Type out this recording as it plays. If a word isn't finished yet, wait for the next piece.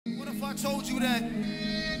if I told you that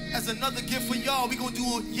as another gift for y'all, we gonna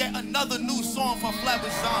do yet another new song for FlatbushZombies?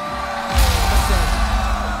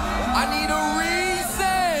 I need a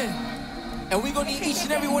reason, and we gonna need each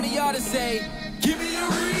and every one of y'all to say, give me a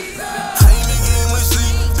reason. I ain't been getting much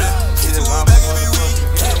sleep, hit the one back every week.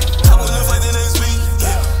 I was gonna fight the next week,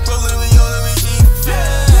 rolling with you on the machine.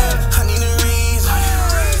 I need a reason,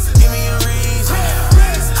 give me a reason.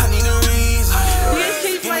 I need a reason,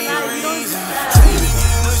 give me a reason. I ain't been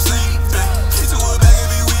getting much sleep, hit the one back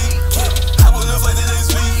every week. I was gonna fight the next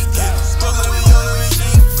week, rolling with you on the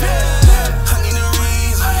machine. I need a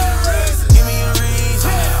reason, give me a reason.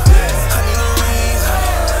 I need a reason.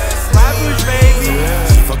 Flatbush, baby.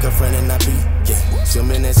 She fuck her friend and I beat,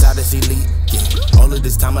 swimming inside the sea leak, all of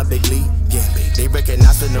this time I big league, they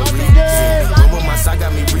recognize the no reason. Room on my side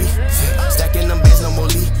got me stacking them bands, no more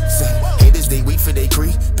leasing. Haters they weak for they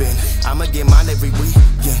creeping. I'ma get mine every week,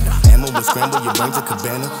 ammo will scramble your brains a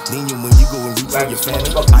cabana. Then you when you go and reach for your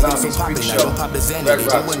phantom. I get so poppin', I don't pop the Xanny. They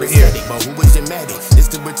don't understand it, but who is it mad at? It's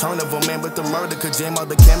the return of a man with the murder. Could jam all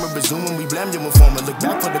the camera, resuming we blame you informer. Look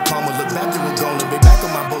back for the karma, look back you were gonna be back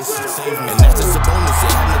on my bullshit. And that's just a bonus, I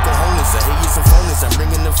have no cojones. I hate you some phonies, I'm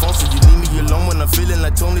ringing the phone so you leave me alone when I'm feeling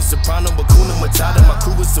like Tony Soprano. Bakuna Matata, my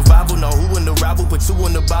crew is survival. Know who in the rival, put two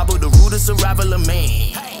in the Bible. The rudest arrival of man.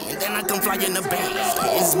 And then I come fly in the band.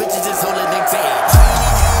 These bitches just holding their tag.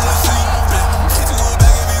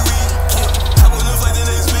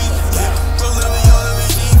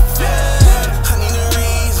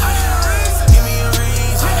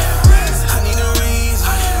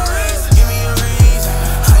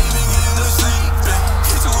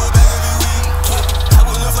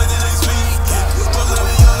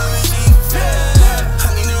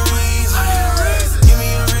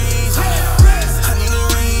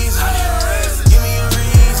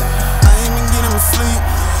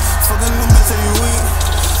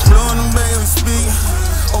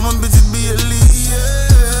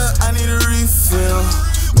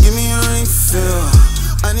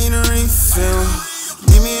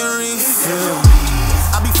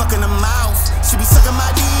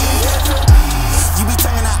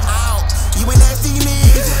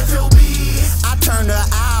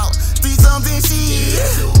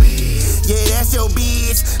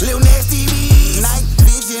 Lil nasty beats. Night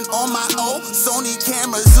vision on my old Sony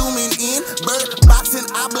camera, zooming in, bird boxing.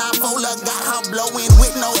 I blindfolded, got her blowing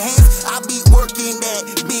with no hands. I be working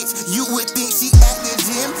that bitch. You would think she at the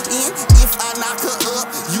gym. And if I knock her up,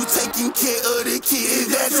 you taking care of the kids.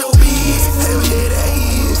 That's your bitch. Hell yeah, that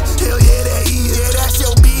is. Hell yeah, that is. Yeah, that's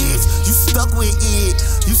your bitch. You stuck with it.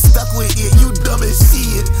 You stuck with it. You dumb as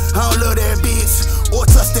shit. I don't love that bitch or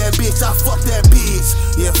touch that bitch. I fuck that bitch.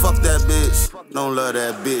 Yeah, fuck that bitch. Don't love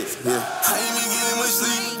that bitch, yeah. I ain't been getting much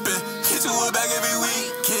sleep.